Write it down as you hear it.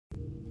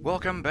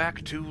Welcome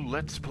back to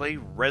Let's Play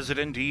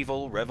Resident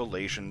Evil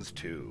Revelations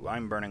 2.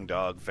 I'm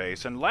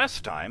BurningDogFace, and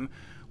last time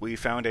we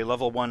found a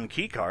level 1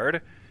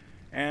 keycard,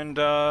 and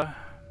I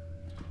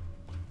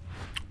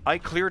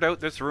cleared out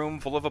this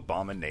room full of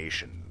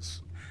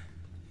abominations.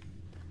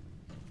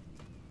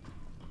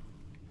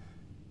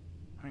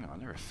 Hang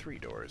on, there are 3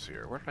 doors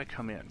here. Where did I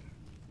come in?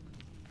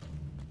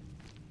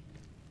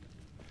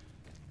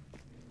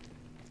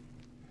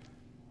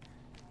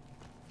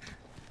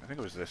 I think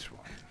it was this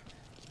one.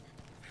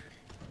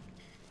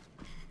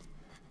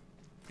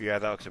 Yeah,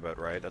 that looks about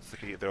right. That's the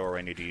key door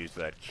I need to use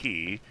that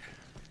key.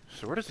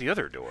 So where does the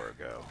other door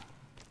go?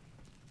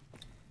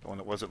 The one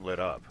that wasn't lit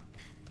up.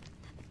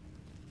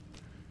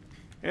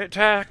 It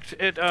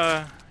it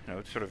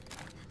sort of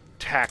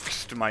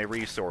taxed my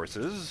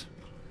resources.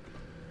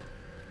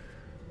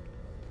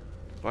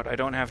 But I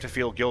don't have to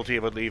feel guilty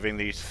about leaving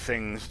these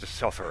things to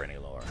suffer any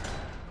longer.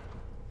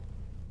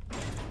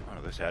 Oh,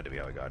 no, this had to be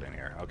how I got in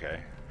here.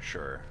 Okay,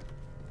 sure.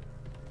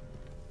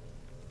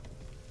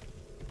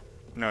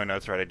 No,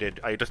 that's right,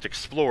 I just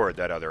explored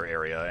that other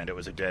area, and it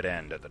was a dead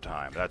end at the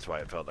time. That's why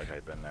it felt like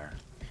I'd been there.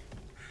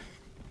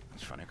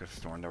 It's funny, I could have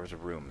sworn there was a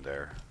room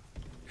there.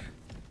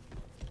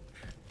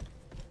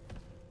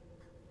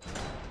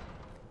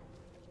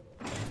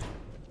 I'm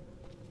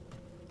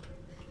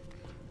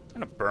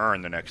gonna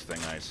burn the next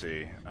thing I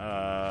see.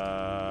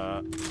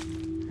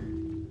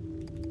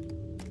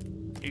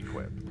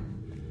 Equip.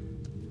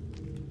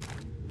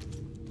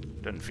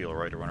 Doesn't feel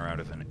right to run around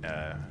with an,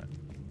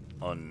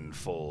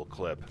 unfull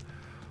clip.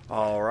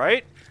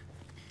 Alright.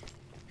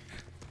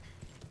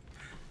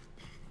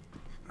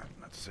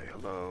 Let's say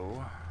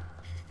hello.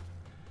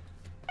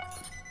 I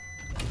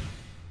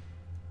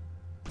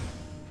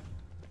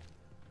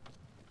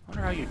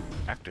wonder how you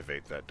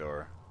activate that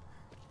door.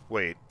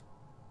 Wait.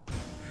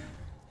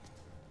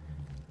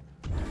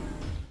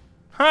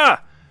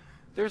 Ha!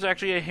 There's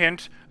actually a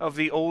hint of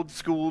the old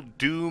school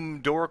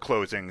Doom door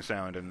closing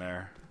sound in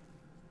there.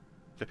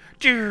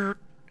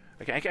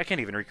 I can't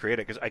even recreate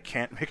it because I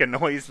can't make a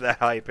noise that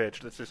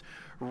high-pitched. It's this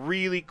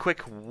really quick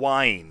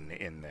whine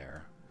in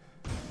there.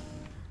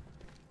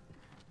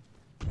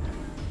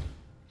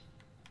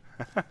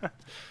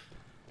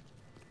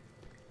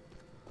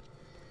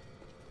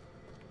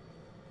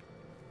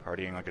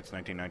 Partying like it's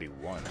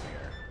 1991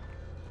 here.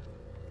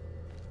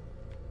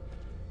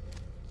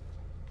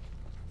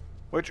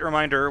 Which,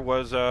 reminder,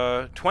 was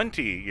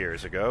 20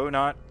 years ago,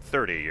 not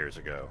 30 years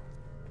ago,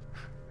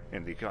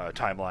 in the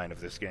timeline of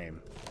this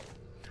game.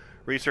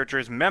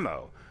 Researcher's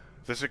memo.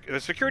 The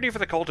security for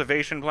the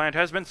cultivation plant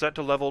has been set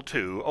to level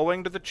 2,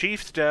 owing to the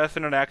chief's death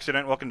in an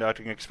accident while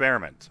conducting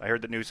experiments. I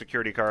heard that new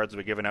security cards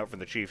will be given out from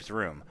the chief's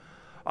room.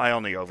 I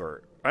only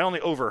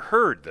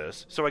overheard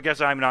this, so I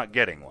guess I'm not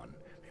getting one.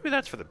 Maybe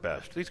that's for the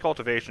best. These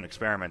cultivation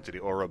experiments of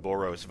the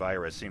Ouroboros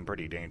virus seem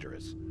pretty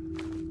dangerous.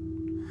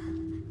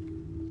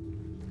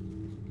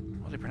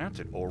 Well, they pronounce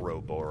it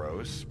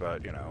Ouroboros,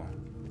 but, you know.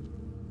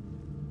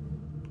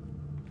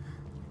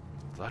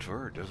 That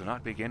word does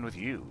not begin with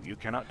you. You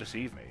cannot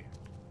deceive me.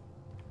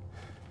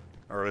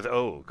 Or with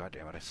O. God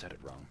damn it, I said it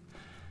wrong.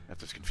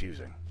 That's just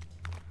confusing.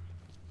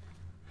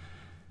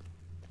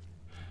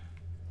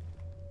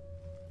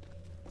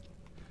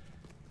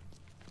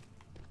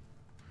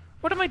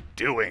 What am I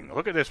doing?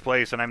 Look at this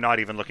place and I'm not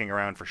even looking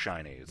around for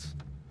shinies.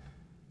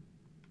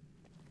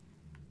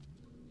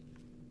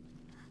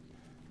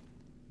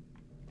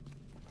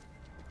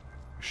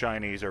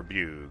 Shinies are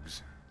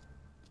bugs.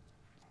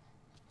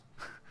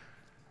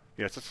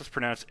 Yes, let's just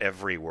pronounce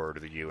every word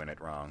with a U in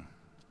it wrong.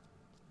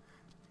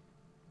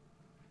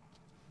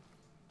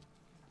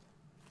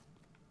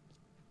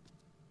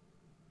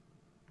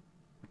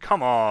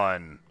 Come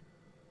on!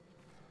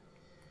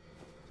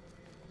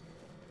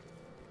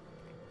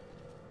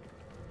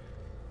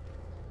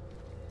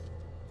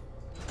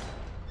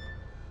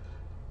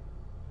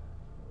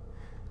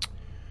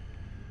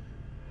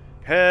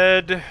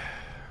 Head...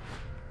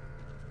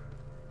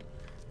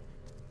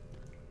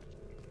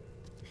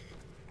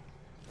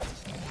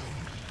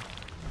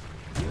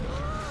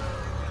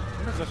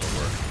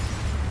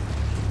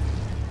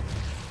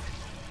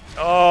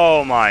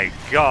 Oh my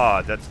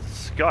god, that's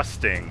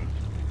disgusting.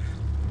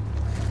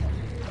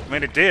 I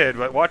mean, it did,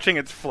 but watching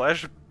its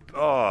flesh,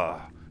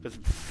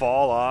 just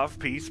fall off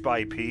piece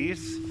by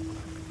piece.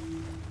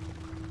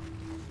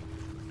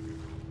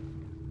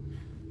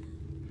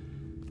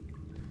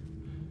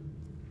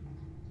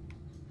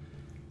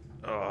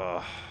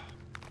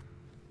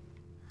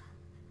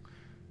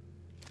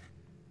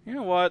 You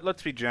know what?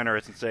 Let's be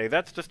generous and say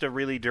that's just a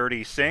really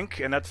dirty sink,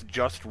 and that's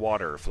just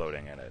water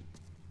floating in it.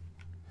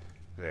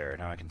 There,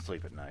 now I can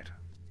sleep at night.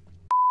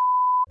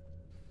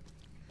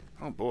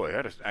 Oh boy,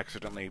 I just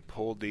accidentally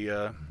pulled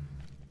the,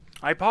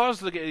 I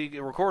paused the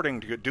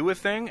recording to do a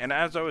thing, and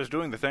as I was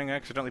doing the thing, I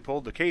accidentally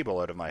pulled the cable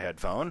out of my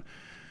headphone.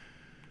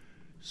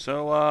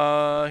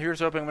 So, here's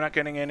hoping I'm not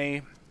getting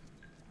any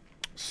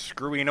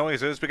screwy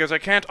noises, because I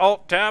can't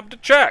Alt-Tab to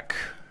check!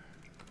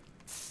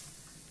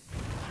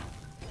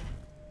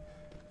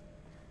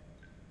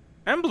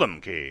 Emblem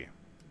key.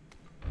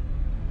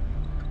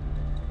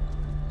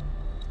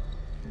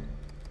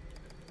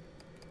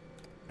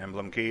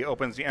 Emblem key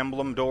opens the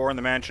emblem door in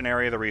the mansion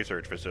area of the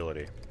research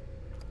facility.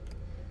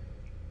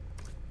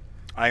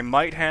 I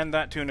might hand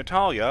that to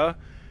Natalia,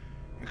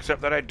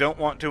 except that I don't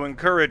want to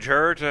encourage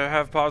her to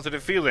have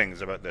positive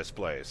feelings about this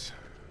place.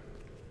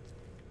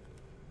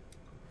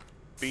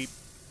 Beep.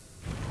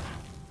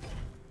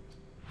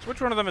 So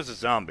which one of them is a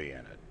zombie in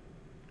it?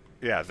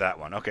 Yeah, that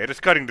one. Okay,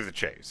 just cutting to the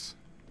chase.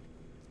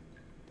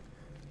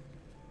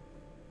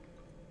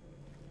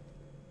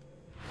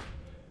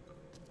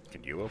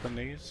 Can you open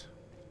these?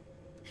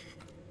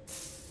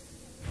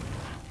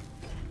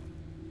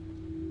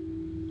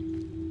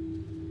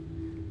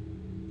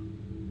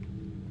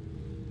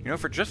 You know,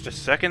 for just a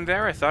second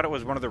there, I thought it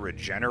was one of the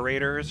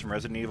regenerators from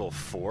Resident Evil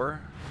 4.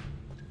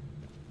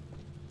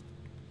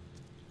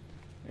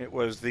 It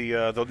was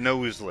the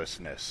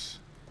noselessness.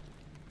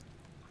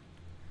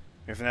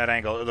 If from that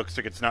angle, it looks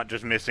like it's not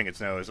just missing its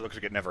nose, it looks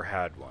like it never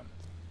had one.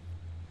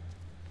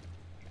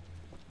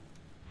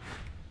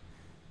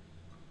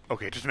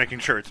 Okay, just making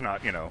sure it's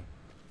not, you know...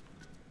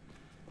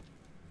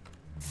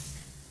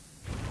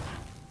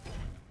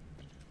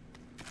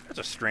 That's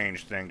a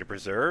strange thing to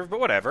preserve, but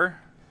whatever.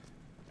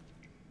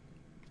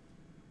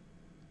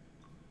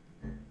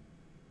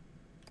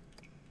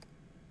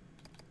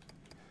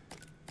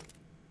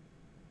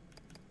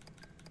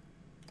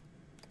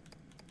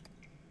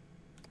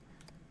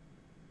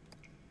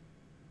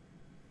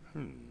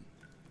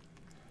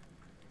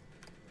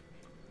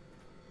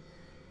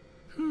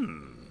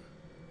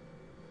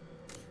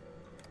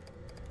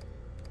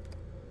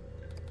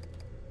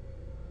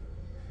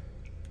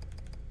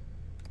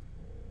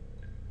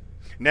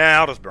 Nah,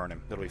 I'll just burn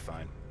him. It'll be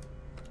fine.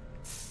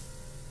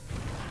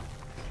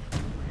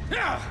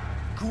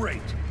 Ah, great.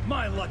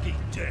 My lucky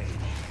day.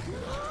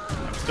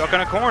 I'm stuck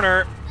in a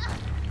corner.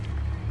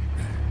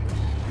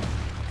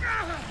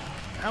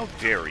 How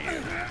dare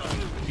you?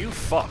 You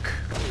fuck.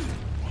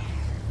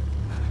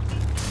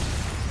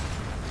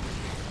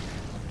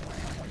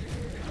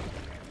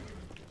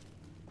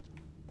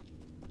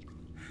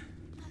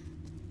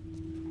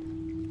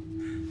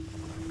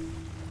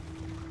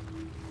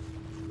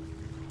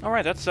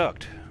 Alright, that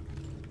sucked.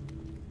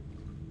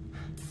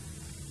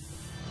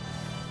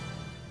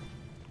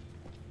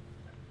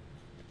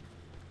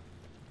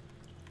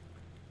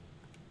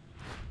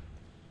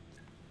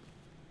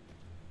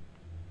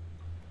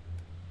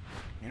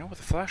 You know, with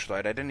the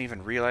flashlight, I didn't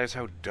even realize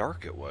how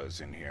dark it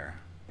was in here.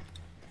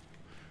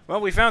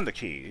 Well, we found the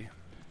key.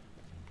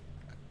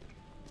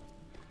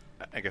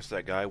 I guess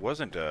that guy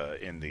wasn't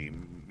in the,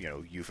 you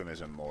know,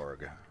 euphemism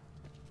morgue.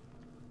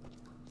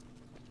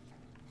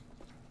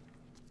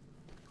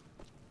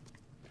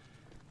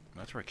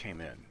 That's where I came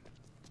in.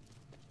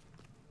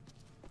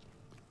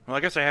 Well,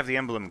 I guess I have the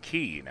emblem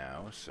key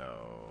now,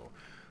 so...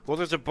 Well,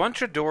 there's a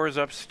bunch of doors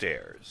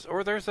upstairs.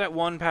 Or there's that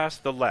one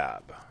past the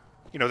lab.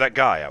 You know, that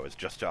guy I was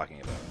just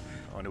talking about.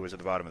 The one who was at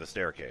the bottom of the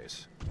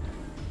staircase.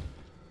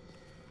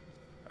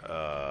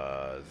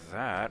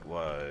 That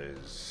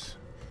was...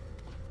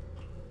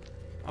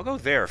 I'll go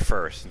there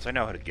first, since I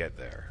know how to get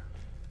there.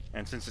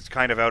 And since it's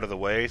kind of out of the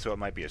way, so it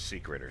might be a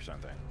secret or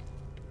something.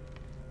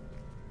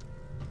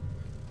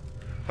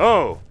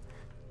 Oh!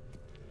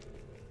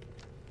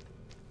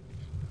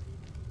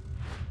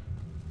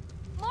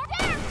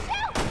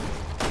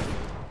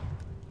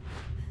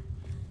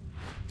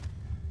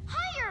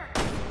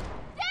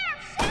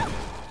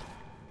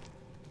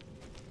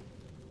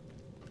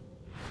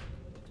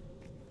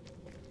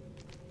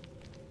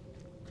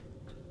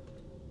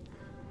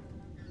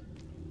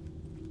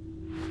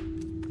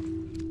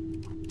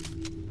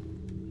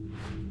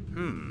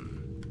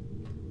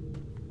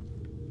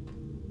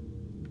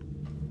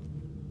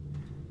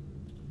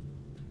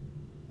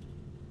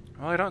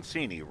 Well, I don't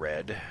see any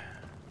red.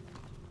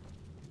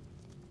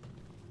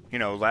 You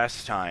know,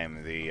 last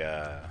time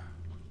there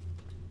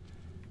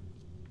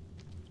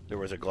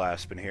was a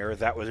Glasp in here.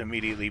 That was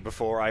immediately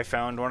before I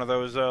found one of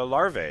those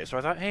larvae. So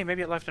I thought, hey,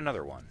 maybe it left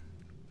another one.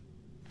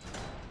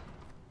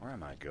 Where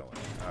am I going?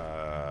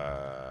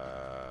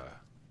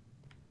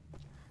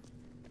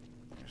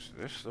 Is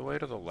this the way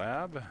to the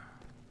lab?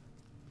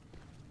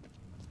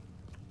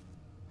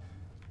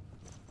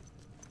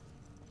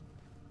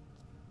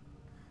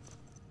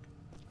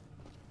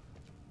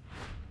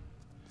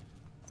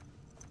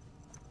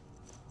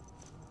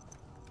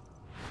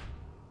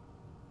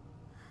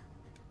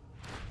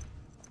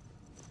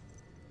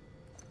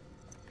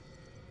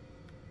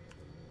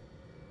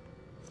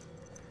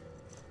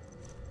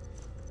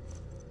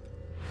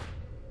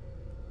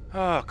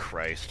 Oh,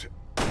 Christ.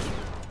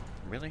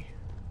 Really?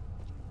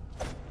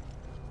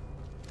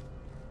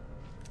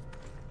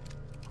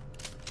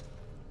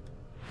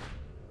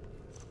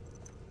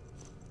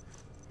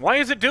 Why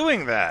is it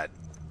doing that?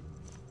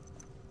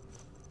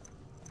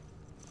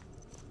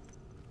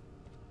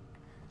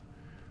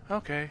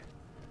 Okay.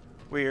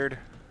 Weird.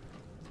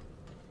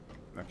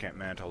 I can't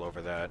mantle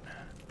over that.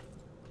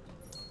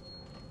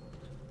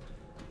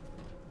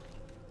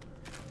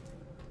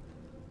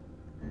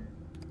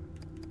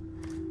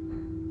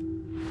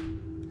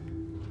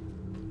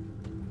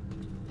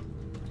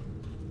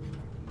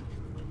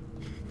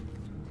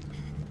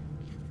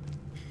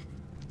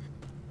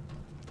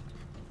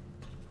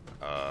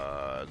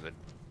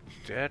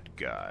 Dead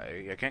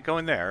guy. I can't go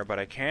in there, but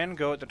I can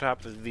go at the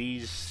top of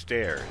these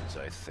stairs,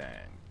 I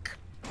think.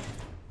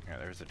 Yeah,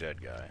 there's the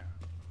dead guy.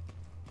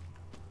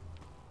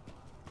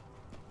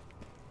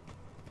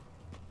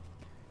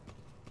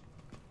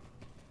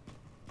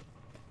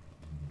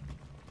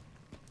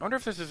 I wonder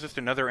if this is just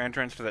another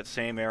entrance to that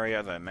same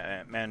area that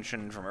I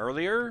mentioned from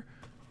earlier,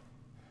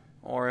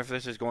 or if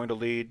this is going to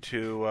lead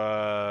to,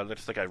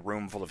 looks like a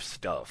room full of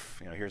stuff.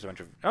 You know, here's a bunch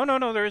of... Oh,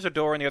 no, there is a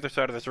door on the other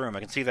side of this room. I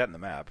can see that in the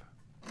map.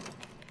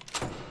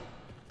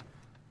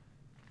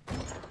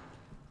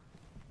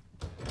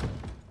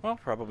 Well,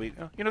 probably...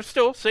 You know,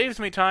 still saves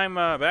me time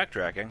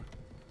backtracking.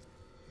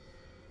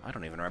 I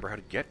don't even remember how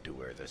to get to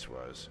where this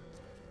was.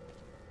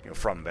 You know,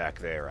 from back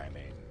there, I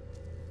mean.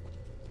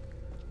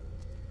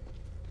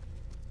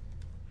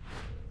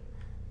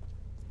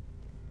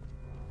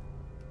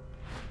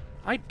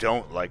 I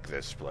don't like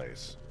this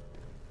place.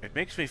 It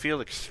makes me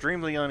feel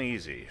extremely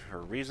uneasy, for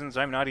reasons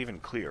I'm not even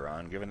clear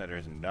on, given that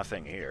there's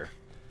nothing here.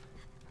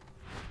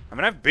 I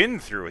mean, I've been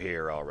through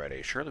here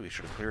already. Surely we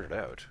should have cleared it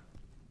out.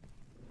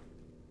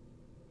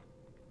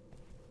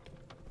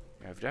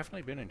 Yeah, I've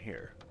definitely been in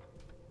here.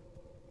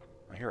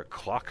 I hear a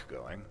clock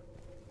going.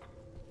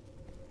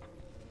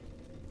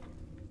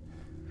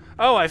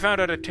 Oh, I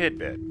found out a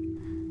tidbit.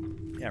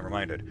 Yeah, I'm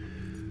reminded.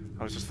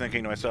 I was just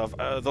thinking to myself,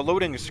 the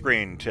loading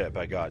screen tip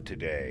I got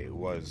today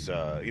was,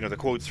 you know, the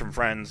quotes from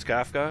Franz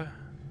Kafka.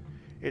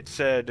 It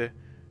said,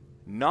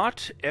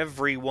 "Not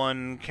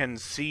everyone can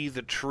see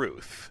the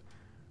truth,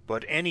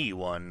 but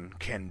anyone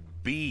can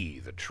be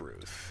the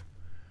truth."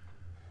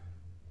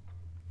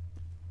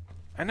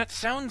 And that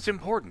sounds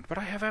important, but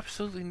I have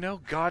absolutely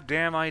no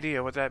goddamn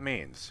idea what that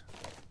means.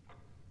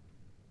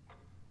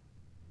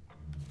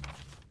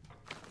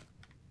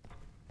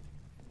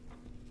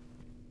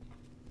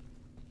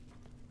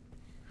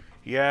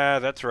 Yeah,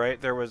 that's right.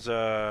 There was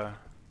one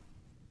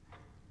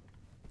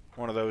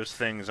of those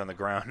things on the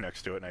ground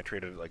next to it, and I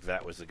treated it like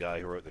that was the guy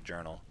who wrote the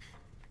journal.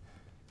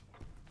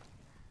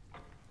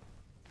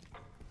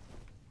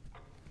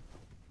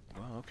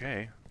 Well,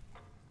 okay.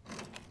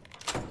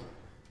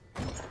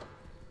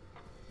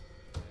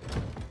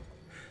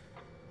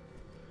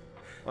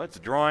 Well, it's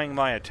drawing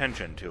my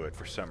attention to it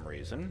for some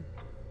reason.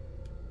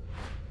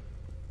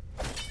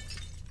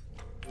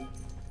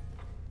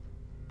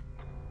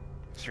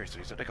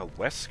 Seriously, is it like a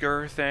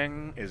Wesker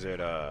thing? Is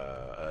it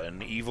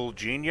an evil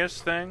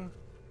genius thing?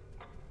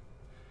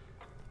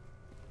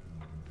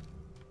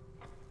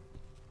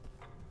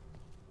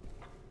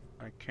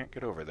 I can't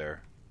get over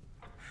there.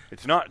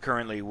 It's not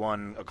currently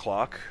 1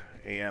 o'clock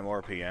a.m.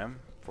 or p.m.,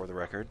 for the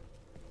record.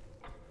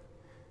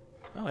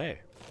 Oh, hey.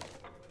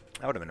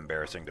 That would have been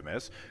embarrassing to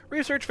miss.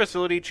 Research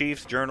Facility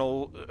Chief's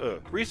Journal...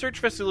 Research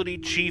Facility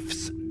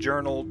Chief's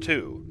Journal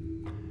 2.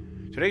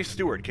 Today's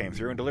steward came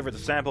through and delivered the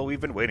sample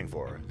we've been waiting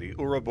for, the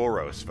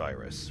Ouroboros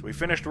virus. We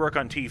finished work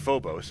on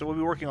T-Phobos, so we'll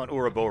be working on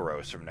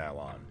Ouroboros from now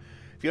on.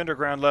 The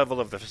underground level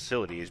of the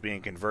facility is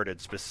being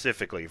converted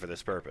specifically for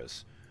this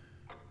purpose.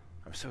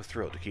 I'm so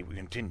thrilled to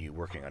continue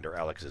working under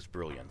Alex's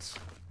brilliance.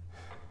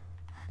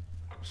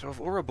 So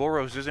if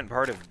Ouroboros isn't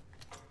part of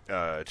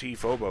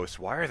T-Phobos,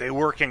 why are they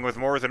working with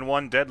more than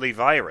one deadly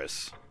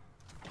virus?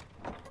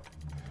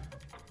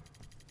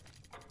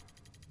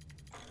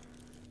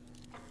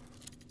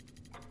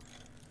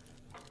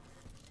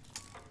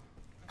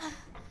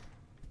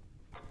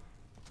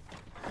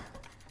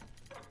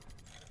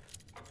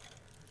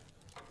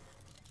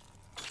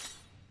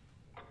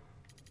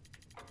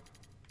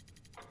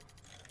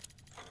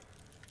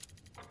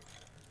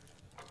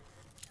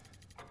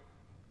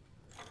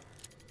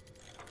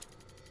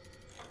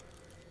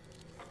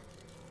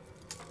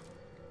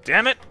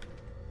 Damn it!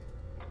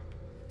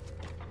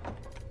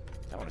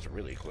 That one is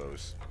really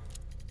close.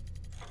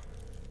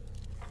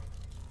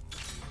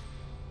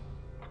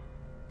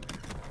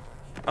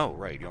 Oh,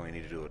 right, you only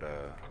need to do it,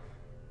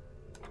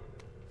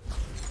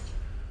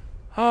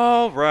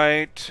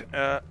 Alright,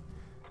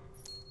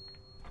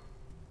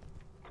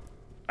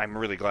 I'm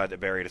really glad that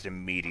Barry just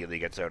immediately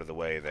gets out of the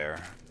way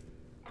there.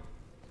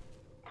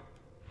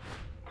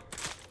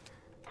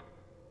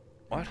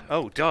 What?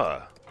 Oh,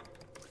 duh.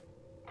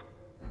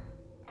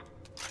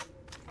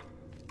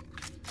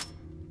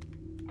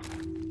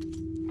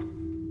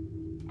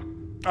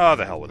 Oh,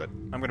 the hell with it.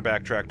 I'm going to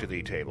backtrack to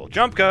the table.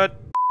 Jump cut!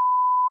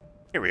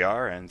 Here we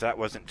are, and that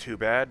wasn't too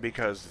bad,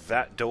 because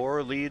that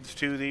door leads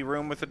to the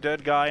room with the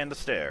dead guy and the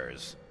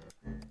stairs.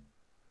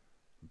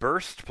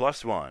 Burst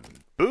 +1.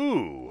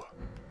 Boo!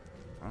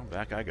 Well,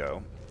 back I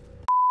go.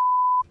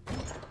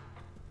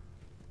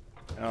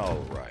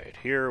 Alright,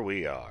 here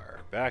we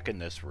are. Back in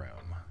this room.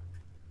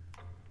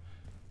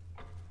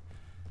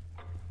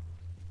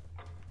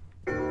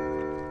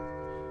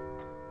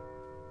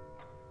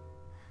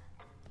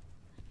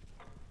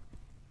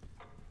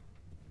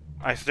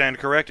 I stand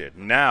corrected.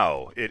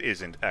 Now it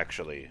isn't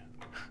actually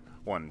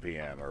 1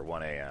 p.m. or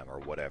 1 a.m. or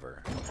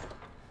whatever.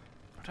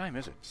 What time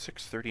is it?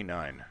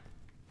 6:39.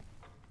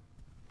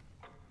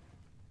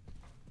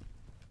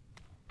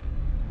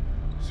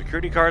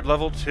 Security card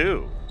level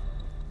 2.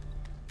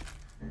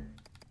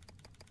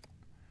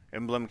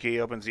 Emblem key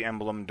opens the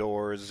emblem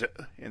doors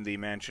in the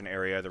mansion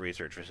area of the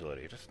research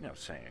facility. Just,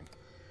 saying.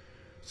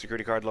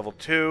 Security card level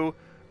 2.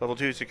 Level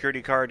 2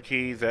 security card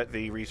key that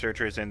the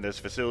researchers in this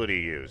facility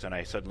use. And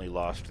I suddenly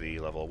lost the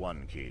level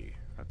 1 key.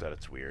 I thought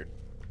it's weird.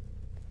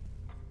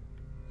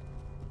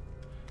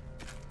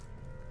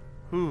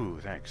 Ooh,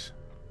 thanks.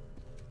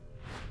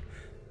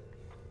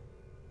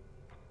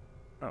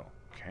 Oh,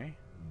 okay.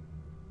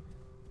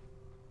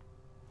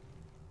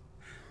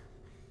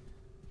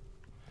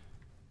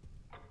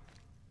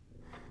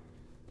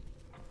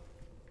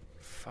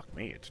 Fuck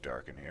me, it's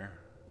dark in here.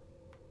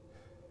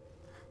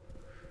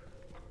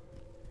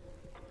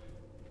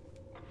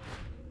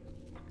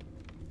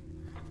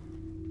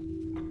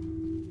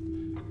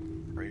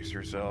 Brace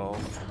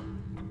yourself.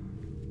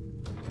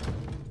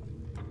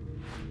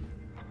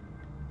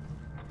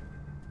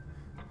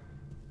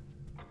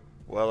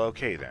 Well,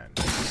 okay then.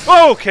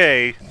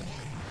 Okay!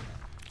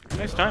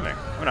 Nice timing.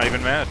 I'm not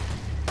even mad.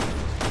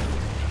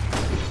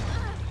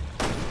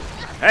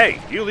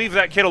 Hey, you leave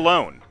that kid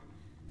alone.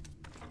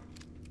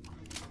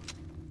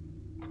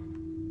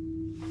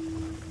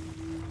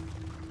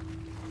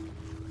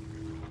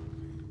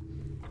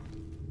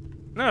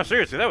 No,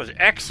 seriously, that was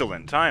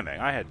excellent timing.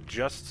 I had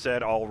just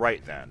said all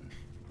right then.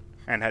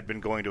 And had been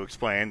going to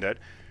explain that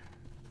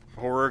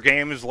horror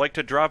games like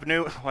to drop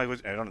new... I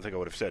don't think I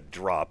would have said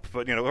drop,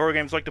 but, horror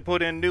games like to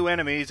put in new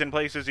enemies in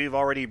places you've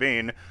already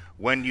been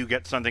when you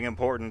get something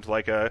important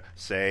like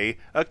say,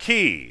 a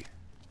key.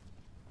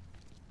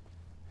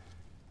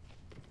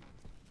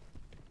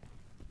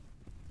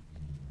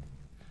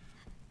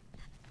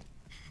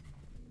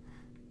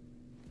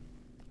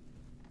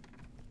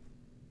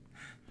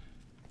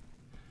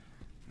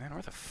 Man,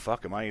 where the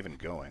fuck am I even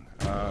going?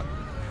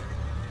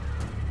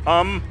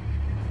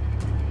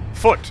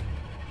 Foot!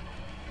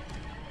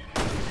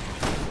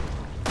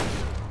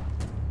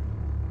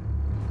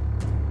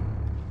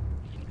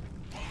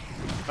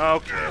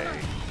 Okay.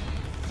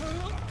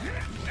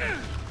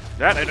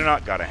 That I do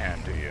not got a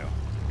hand to you.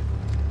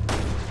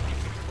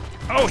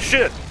 Oh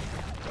shit!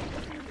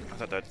 I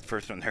thought that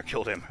first one there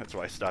killed him. That's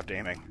why I stopped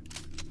aiming.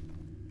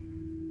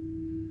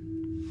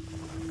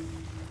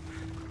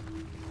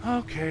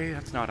 Okay,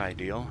 that's not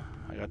ideal.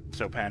 I got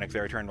so panicked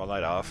there I turned my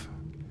light off.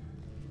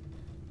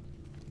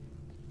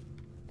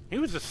 He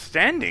was just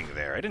standing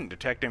there. I didn't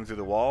detect him through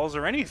the walls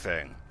or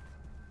anything.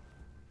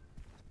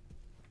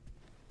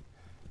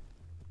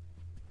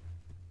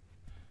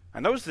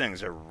 And those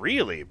things are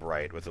really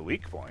bright with a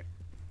weak point.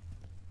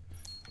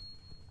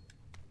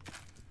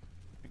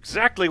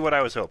 Exactly what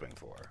I was hoping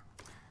for.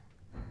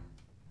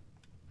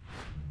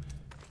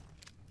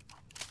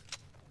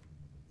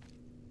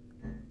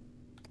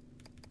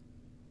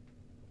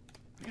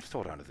 Just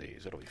hold on to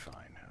these. It'll be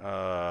fine.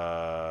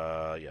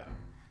 Yeah.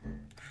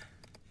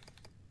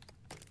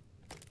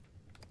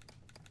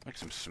 Make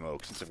some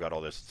smoke since I've got all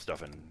this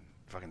stuff and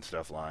fucking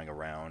stuff lying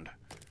around.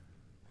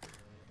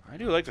 I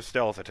do like the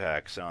stealth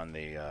attacks on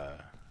the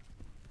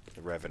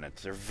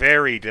Revenants. They're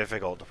very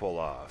difficult to pull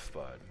off,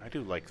 but I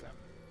do like them.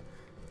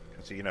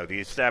 So,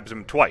 he stabs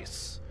them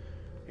twice,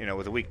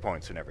 with the weak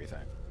points and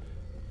everything.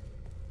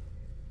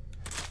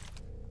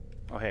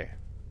 Oh, hey.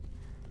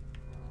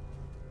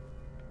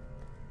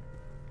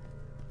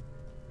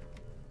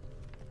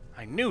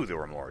 I knew there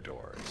were more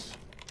doors.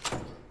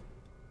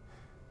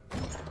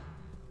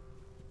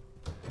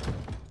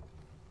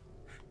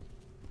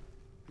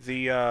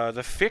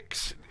 The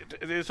fix...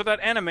 So that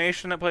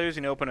animation that plays,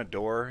 open a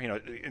door,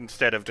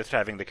 instead of just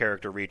having the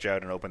character reach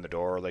out and open the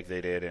door like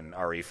they did in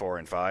RE4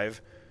 and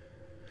 5.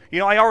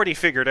 I already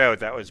figured out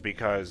that was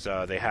because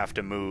they have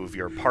to move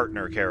your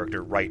partner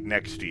character right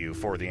next to you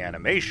for the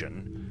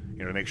animation,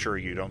 to make sure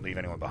you don't leave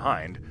anyone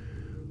behind.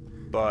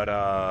 But,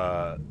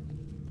 I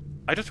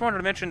just wanted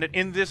to mention that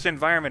in this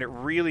environment, it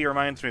really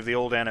reminds me of the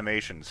old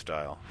animation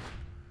style.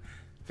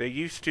 They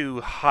used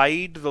to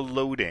hide the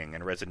loading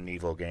in Resident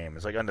Evil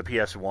games, like on the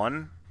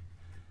PS1,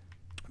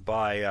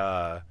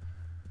 by,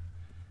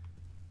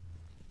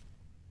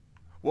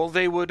 well,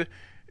 they would,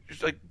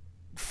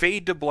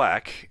 fade to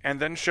black, and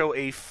then show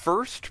a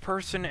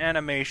first-person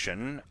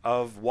animation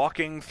of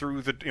walking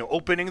through the,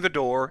 opening the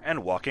door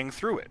and walking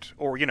through it.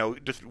 Or,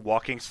 just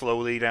walking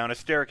slowly down a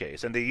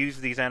staircase. And they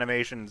use these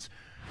animations,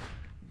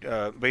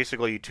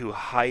 basically to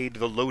hide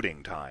the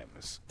loading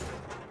times.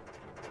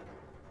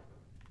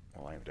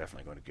 Well, I'm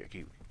definitely going to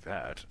keep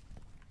that.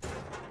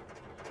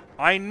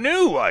 I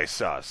knew I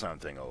saw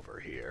something over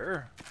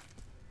here.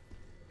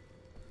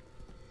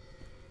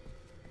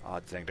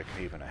 Odd thing to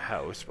keep in a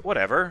house, but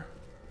whatever.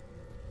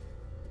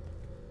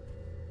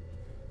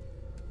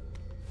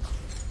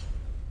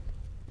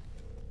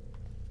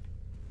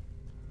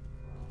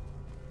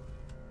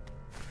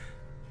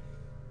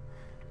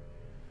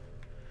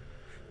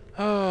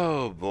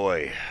 Oh,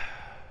 boy.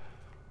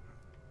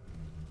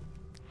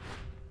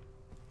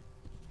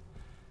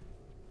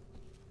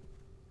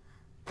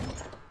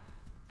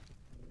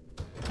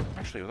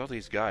 Actually, with all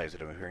these guys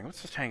that I'm hearing,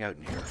 let's just hang out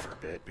in here for a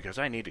bit, because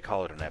I need to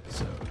call it an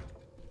episode.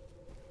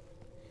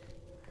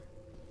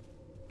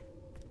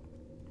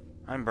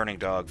 I'm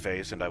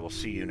BurningDogFace, and I will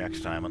see you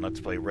next time on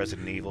Let's Play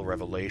Resident Evil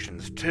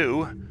Revelations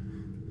 2,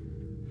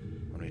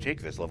 when we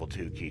take this level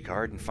 2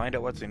 keycard and find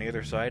out what's on the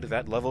other side of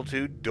that level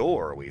 2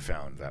 door we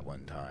found that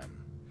one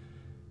time.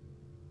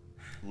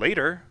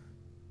 Later.